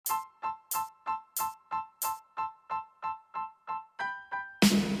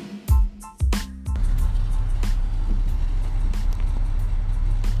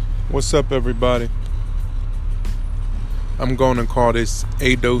What's up, everybody? I'm going to call this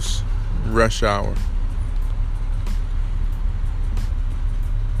ADOS Rush Hour.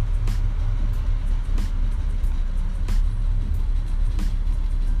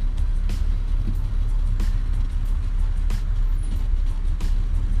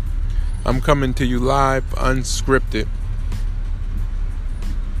 I'm coming to you live, unscripted.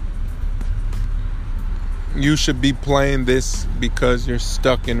 You should be playing this because you're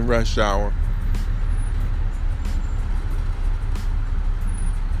stuck in rush hour.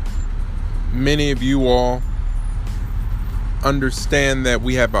 Many of you all understand that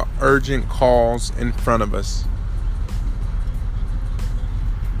we have an urgent cause in front of us.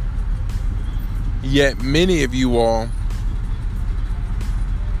 Yet many of you all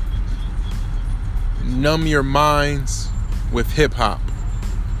numb your minds with hip hop.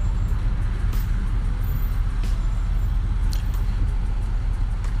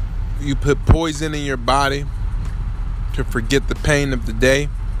 You put poison in your body to forget the pain of the day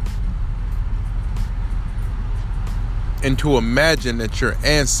and to imagine that your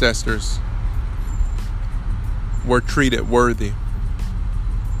ancestors were treated worthy.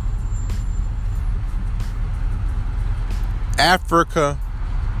 Africa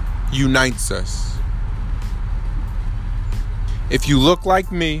unites us. If you look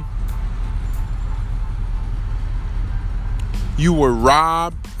like me, you were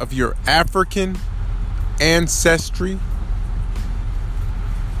robbed of your African ancestry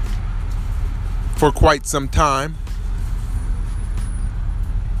for quite some time.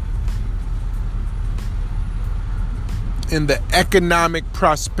 And the economic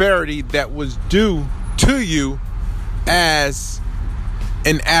prosperity that was due to you as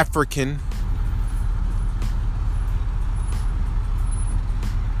an African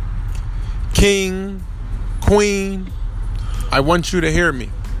king, queen, I want you to hear me.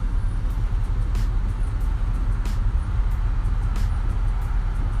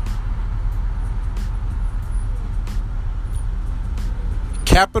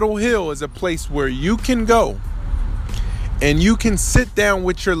 Capitol Hill is a place where you can go and you can sit down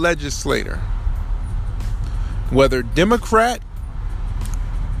with your legislator, whether Democrat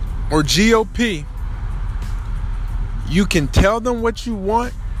or GOP. You can tell them what you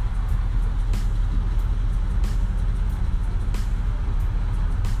want.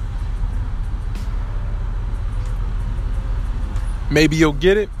 Maybe you'll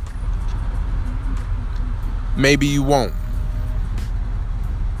get it. Maybe you won't.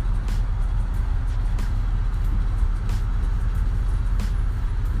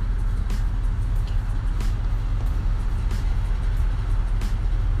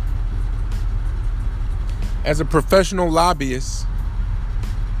 As a professional lobbyist,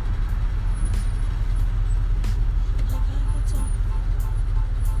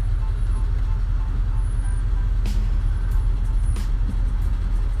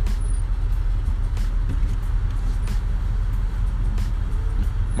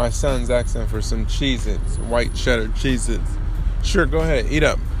 my son's asking for some Cheez-Its, white cheddar Cheez-Its. Sure, go ahead, eat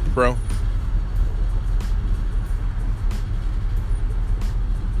up, bro.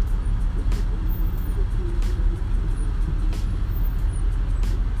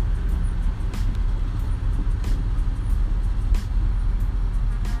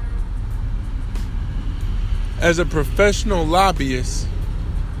 As a professional lobbyist,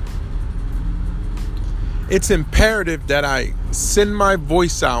 it's imperative that I send my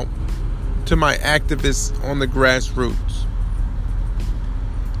voice out to my activists on the grassroots.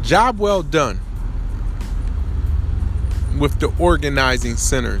 Job well done with the organizing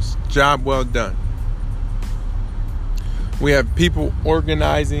centers. Job well done. We have people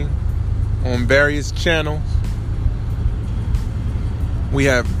organizing on various channels. We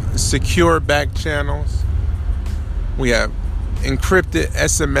have secure back channels. We have encrypted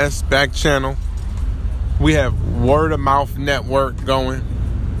SMS back channel. We have word of mouth network going.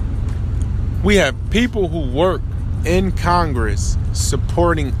 We have people who work in Congress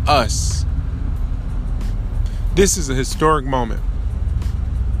supporting us. This is a historic moment.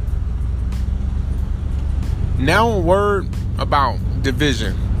 Now a word about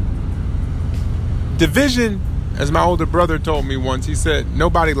division. Division, as my older brother told me once, he said,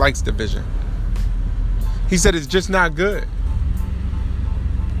 nobody likes division. He said it's just not good.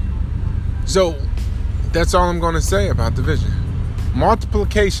 So that's all I'm going to say about division.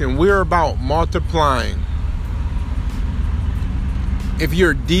 Multiplication, we're about multiplying. If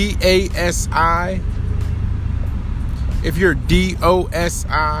you're DASI, if you're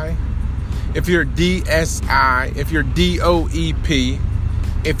DOSI, if you're DSI, if you're DOEP,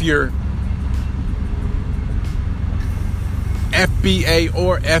 if you're FBA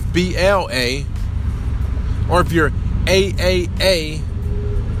or FBLA, or if you're AAA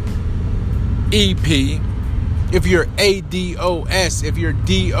EP, if you're ADOS, if you're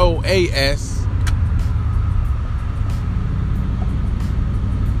DOAS.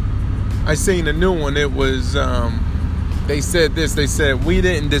 I seen a new one. It was, they said this. They said, we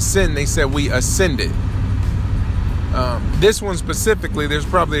didn't descend. They said, we ascended. This one specifically, there's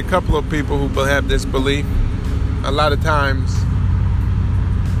probably a couple of people who have this belief. A lot of times,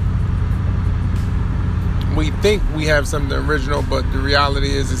 we think we have something original, but the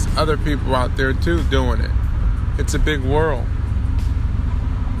reality is there's other people out there too doing it. It's a big world.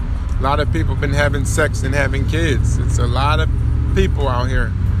 A lot of people have been having sex and having kids. It's a lot of people out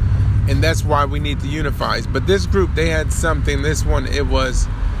here. And that's why we need to unify. But this group, they had something. This one, it was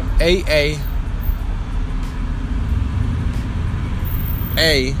AA,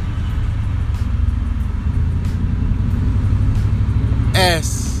 A,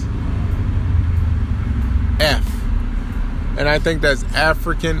 S, F. And I think that's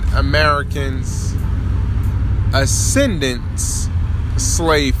African Americans Ascendants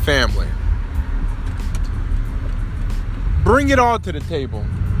Slave Family. Bring it all to the table.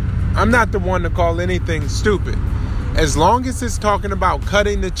 I'm not the one to call anything stupid. As long as it's talking about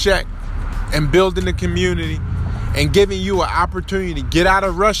cutting the check and building the community and giving you an opportunity to get out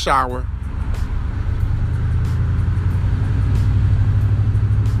of rush hour,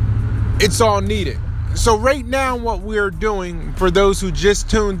 it's all needed. So right now, what we're doing, for those who just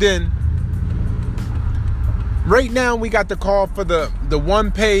tuned in, right now we got the call for the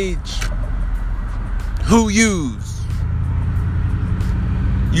one page who yous.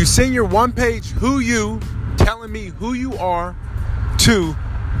 You send your one page who you, telling me who you are, to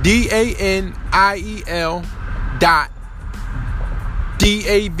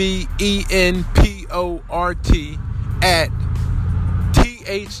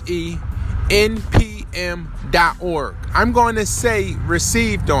I'm going to say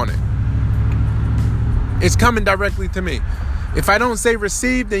received on it. It's coming directly to me. If I don't say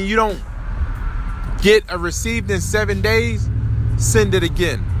received and you don't get a received in 7 days, send it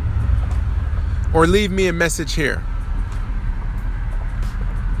again. Or leave me a message here.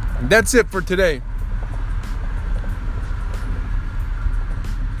 That's it for today.